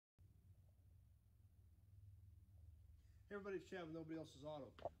Hey everybody, it's Chad with Nobody Else's Auto.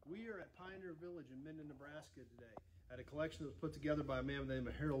 We are at Pioneer Village in Minden, Nebraska today at a collection that was put together by a man by the name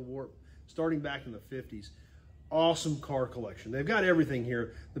of Harold Warp, starting back in the 50s. Awesome car collection. They've got everything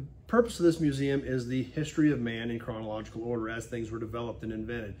here. The purpose of this museum is the history of man in chronological order as things were developed and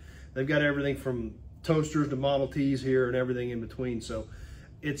invented. They've got everything from toasters to Model Ts here and everything in between. So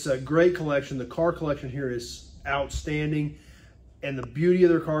it's a great collection. The car collection here is outstanding. And the beauty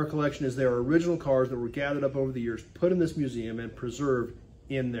of their car collection is their original cars that were gathered up over the years, put in this museum and preserved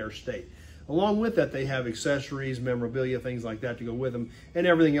in their state. Along with that, they have accessories, memorabilia, things like that to go with them, and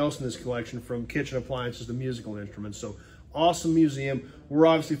everything else in this collection from kitchen appliances to musical instruments. So awesome museum. We're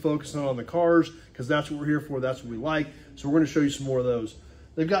obviously focusing on the cars because that's what we're here for. That's what we like. So we're going to show you some more of those.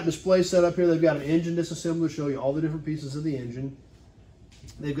 They've got displays set up here. They've got an engine disassembler to show you all the different pieces of the engine.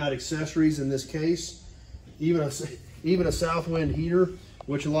 They've got accessories in this case, even a Southwind heater,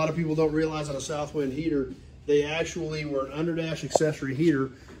 which a lot of people don't realize on a Southwind heater, they actually were an underdash accessory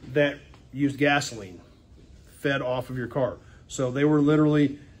heater that used gasoline fed off of your car. So they were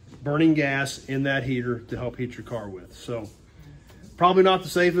literally burning gas in that heater to help heat your car with. So probably not the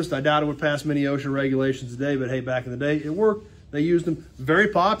safest. I doubt it would pass many OSHA regulations today, but hey, back in the day, it worked. They used them. Very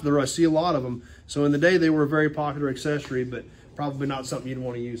popular. I see a lot of them. So in the day, they were a very popular accessory, but probably not something you'd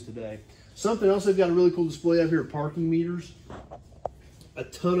want to use today. Something else, they've got a really cool display up here, parking meters. A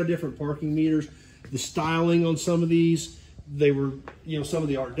ton of different parking meters. The styling on some of these, they were, some of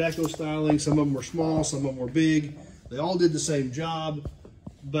the Art Deco styling, some of them were small, some of them were big. They all did the same job,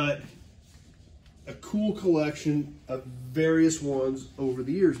 but a cool collection of various ones over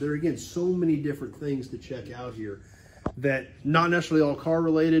the years. There are, again, so many different things to check out here that not necessarily all car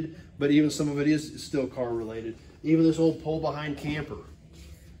related, but even some of it is still car related. Even this old pull behind camper.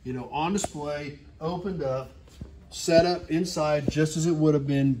 On display, opened up, set up inside just as it would have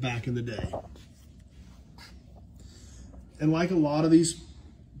been back in the day. And like a lot of these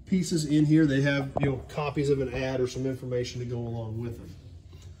pieces in here, they have, copies of an ad or some information to go along with them.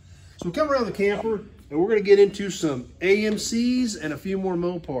 So we come around the camper and we're going to get into some AMCs and a few more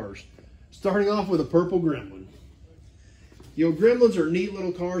Mopars. Starting off with a purple Gremlin. Gremlins are neat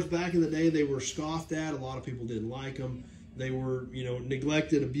little cars. Back in the day, they were scoffed at. A lot of people didn't like them. They were,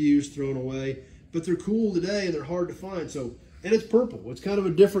 neglected, abused, thrown away, but they're cool today and they're hard to find. So, and it's purple. It's kind of a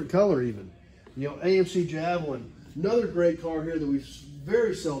different color even. AMC Javelin, another great car here that we've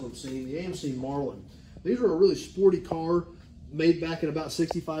very seldom seen, the AMC Marlin. These were a really sporty car made back in about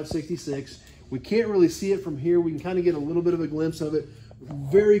 65, 66. We can't really see it from here. We can kind of get a little bit of a glimpse of it.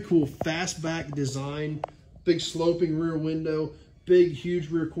 Very cool fastback design, big sloping rear window, big,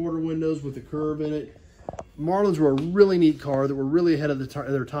 huge rear quarter windows with a curve in it. Marlins were a really neat car that were really ahead of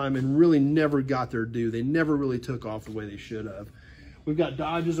their time and really never got their due. They never really took off the way they should have. We've got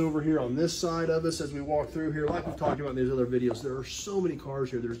Dodges over here on this side of us as we walk through here. Like we've talked about in these other videos, there are so many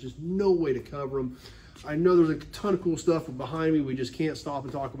cars here. There's just no way to cover them. I know there's a ton of cool stuff behind me. We just can't stop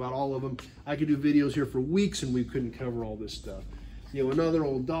and talk about all of them. I could do videos here for weeks and we couldn't cover all this stuff. Another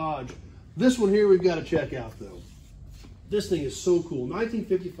old Dodge. This one here we've got to check out though. This thing is so cool.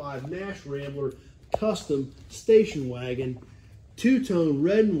 1955 Nash Rambler. Custom station wagon, two-tone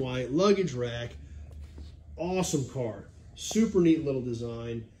red and white luggage rack. Awesome car, super neat little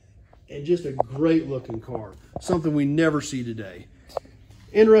design, and just a great looking car. Something we never see today.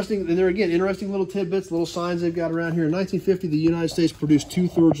 Interesting, and there again, interesting little tidbits, little signs they've got around here. In 1950, the United States produced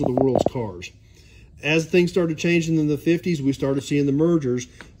 2/3 of the world's cars. As things started changing in the 50s, we started seeing the mergers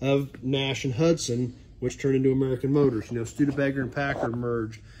of Nash and Hudson, which turned into American Motors. Studebaker and Packard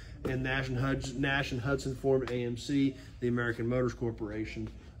merged. And Nash and Hudson formed AMC, the American Motors Corporation,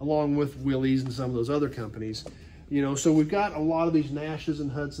 along with Willys and some of those other companies. So we've got a lot of these Nashes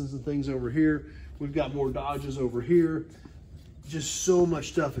and Hudsons and things over here. We've got more Dodges over here. Just so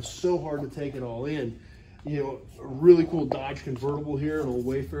much stuff. It's so hard to take it all in. A really cool Dodge convertible here, an old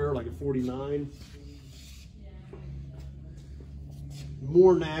Wayfarer, like a 49.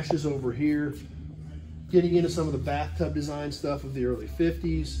 More Nashes over here. Getting into some of the bathtub design stuff of the early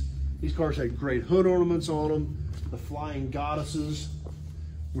 50s. These cars had great hood ornaments on them. The flying goddesses,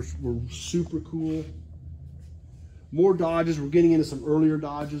 which were super cool. More Dodges. We're getting into some earlier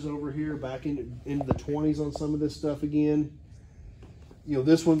Dodges over here, back into the 20s on some of this stuff again.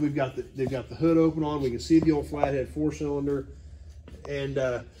 This one they've got the hood open on. We can see the old flathead 4-cylinder.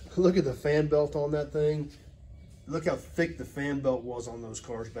 And look at the fan belt on that thing. Look how thick the fan belt was on those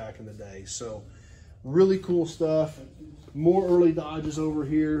cars back in the day. So really cool stuff. More early Dodges over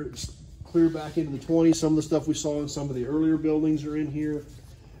here. It's clear back into the 20s. Some of the stuff we saw in some of the earlier buildings are in here,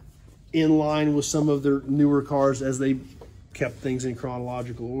 in line with some of their newer cars as they kept things in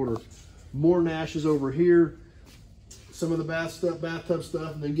chronological order. More Nashes over here. some of the bathtub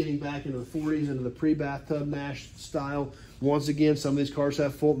stuff, and then getting back into the 40s, into the pre-bathtub Nash style. Once again, some of these cars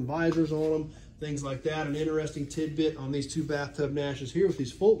have Fulton visors on them, things like that. An interesting tidbit on these two bathtub Nashes here with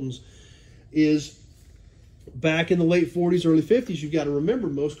these Fultons is back in the late 40s, early 50s, you've got to remember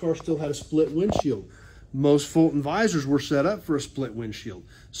most cars still had a split windshield. Most Fulton visors were set up for a split windshield.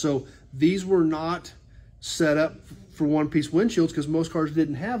 So these were not set up for one-piece windshields because most cars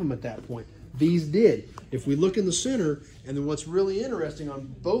didn't have them at that point. These did. If we look in the center, and then what's really interesting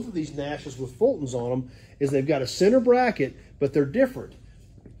on both of these Nashes with Fultons on them is they've got a center bracket, but they're different.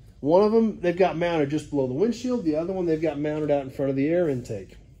 One of them they've got mounted just below the windshield. The other one they've got mounted out in front of the air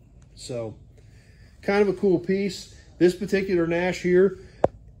intake. So kind of a cool piece. This particular Nash here,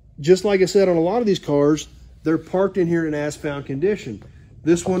 just like I said on a lot of these cars, they're parked in here in as-found condition.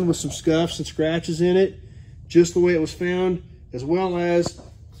 This one with some scuffs and scratches in it, just the way it was found, as well as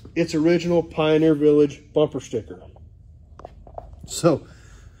its original Pioneer Village bumper sticker. So,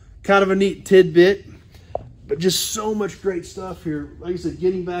 kind of a neat tidbit, but just so much great stuff here. Like I said,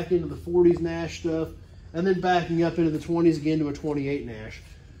 getting back into the 40s Nash stuff, and then backing up into the 20s again to a 28 Nash.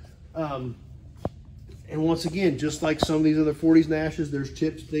 And once again, just like some of these other 40s Nashes, there's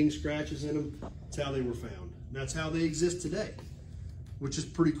chips, dings, scratches in them. That's how they were found. That's how they exist today, which is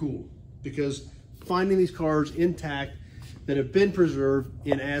pretty cool because finding these cars intact that have been preserved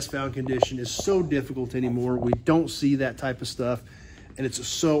in as-found condition is so difficult anymore. We don't see that type of stuff, and it's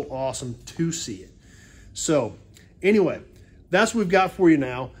so awesome to see it. So anyway, that's what we've got for you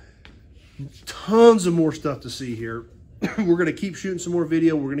now. Tons of more stuff to see here. We're going to keep shooting some more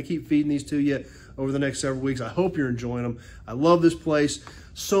video. We're going to keep feeding these to you over the next several weeks. I hope you're enjoying them. I love this place.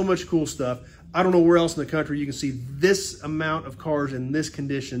 So much cool stuff. I don't know where else in the country you can see this amount of cars in this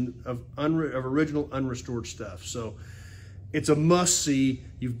condition of original unrestored stuff. So it's a must-see.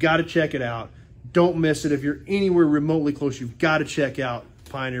 You've got to check it out. Don't miss it. If you're anywhere remotely close, you've got to check out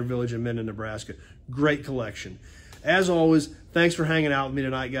Pioneer Village in Minden, Nebraska. Great collection. As always, thanks for hanging out with me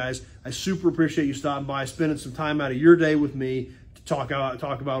tonight, guys. I super appreciate you stopping by, spending some time out of your day with me to talk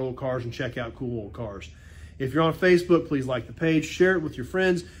about old cars and check out cool old cars. If you're on Facebook, please like the page, share it with your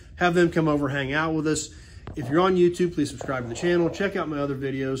friends, have them come over, hang out with us. If you're on YouTube, please subscribe to the channel. Check out my other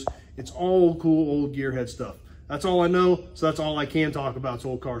videos. It's all cool old gearhead stuff. That's all I know, so that's all I can talk about is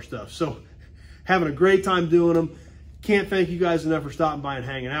old car stuff. So having a great time doing them. Can't thank you guys enough for stopping by and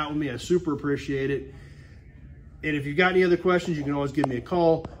hanging out with me. I super appreciate it. And if you've got any other questions, you can always give me a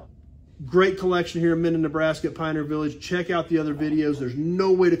call. Great collection here in Minden, Nebraska at Pioneer Village. Check out the other videos. There's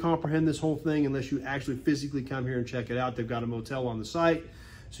no way to comprehend this whole thing unless you actually physically come here and check it out. They've got a motel on the site,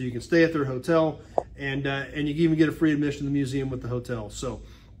 so you can stay at their hotel, and you can even get a free admission to the museum with the hotel. So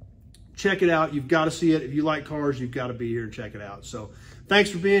check it out. You've got to see it. If you like cars, you've got to be here and check it out. So thanks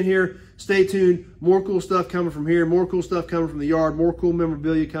for being here. Stay tuned. More cool stuff coming from here. More cool stuff coming from the yard. More cool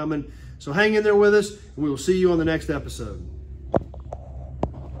memorabilia coming. So hang in there with us, and we will see you on the next episode.